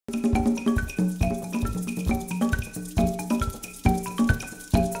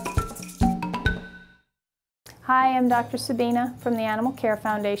Hi, I'm Dr. Sabina from the Animal Care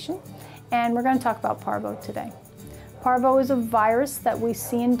Foundation, and we're going to talk about parvo today. Parvo is a virus that we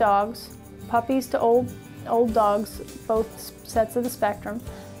see in dogs, puppies to old dogs, both sets of the spectrum.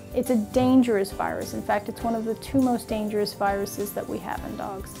 It's a dangerous virus. In fact, it's one of the two most dangerous viruses that we have in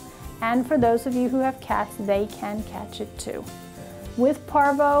dogs. And for those of you who have cats, they can catch it too. With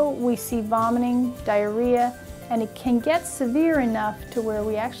parvo, we see vomiting, diarrhea, and it can get severe enough to where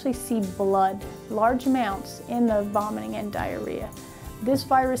we actually see blood, large amounts, in the vomiting and diarrhea. This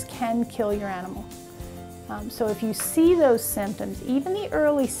virus can kill your animal. So if you see those symptoms, even the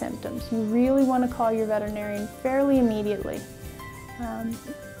early symptoms, you really want to call your veterinarian fairly immediately.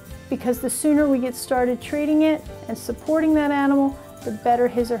 Because the sooner we get started treating it and supporting that animal, the better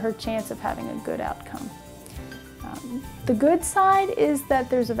his or her chance of having a good outcome. The good side is that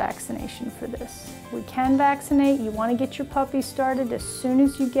there's a vaccination for this. We can vaccinate. You want to get your puppies started as soon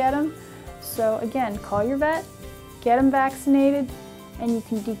as you get them. So again, call your vet, get them vaccinated, and you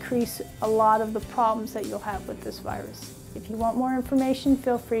can decrease a lot of the problems that you'll have with this virus. If you want more information,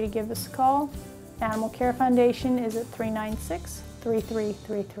 feel free to give us a call. Animal Care Foundation is at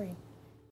 396-3333.